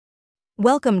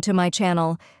Welcome to my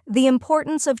channel, The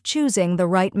Importance of Choosing the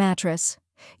Right Mattress.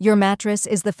 Your mattress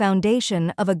is the foundation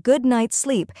of a good night's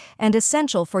sleep and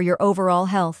essential for your overall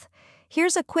health.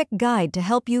 Here's a quick guide to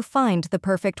help you find the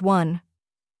perfect one.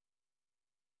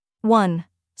 1.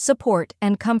 Support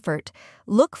and comfort.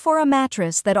 Look for a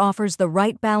mattress that offers the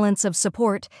right balance of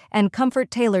support and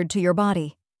comfort tailored to your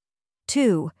body.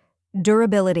 2.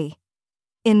 Durability.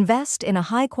 Invest in a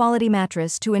high-quality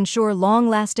mattress to ensure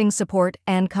long-lasting support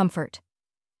and comfort.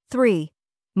 3.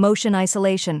 Motion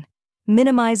isolation.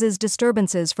 Minimizes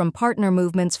disturbances from partner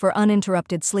movements for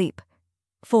uninterrupted sleep.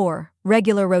 4.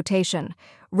 Regular rotation.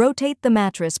 Rotate the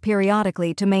mattress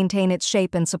periodically to maintain its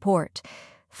shape and support.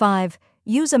 5.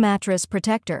 Use a mattress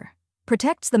protector.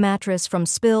 Protects the mattress from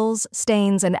spills,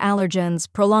 stains, and allergens,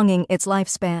 prolonging its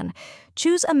lifespan.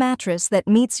 Choose a mattress that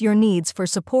meets your needs for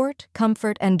support,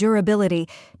 comfort, and durability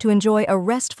to enjoy a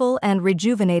restful and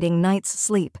rejuvenating night's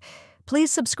sleep.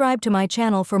 Please subscribe to my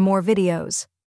channel for more videos.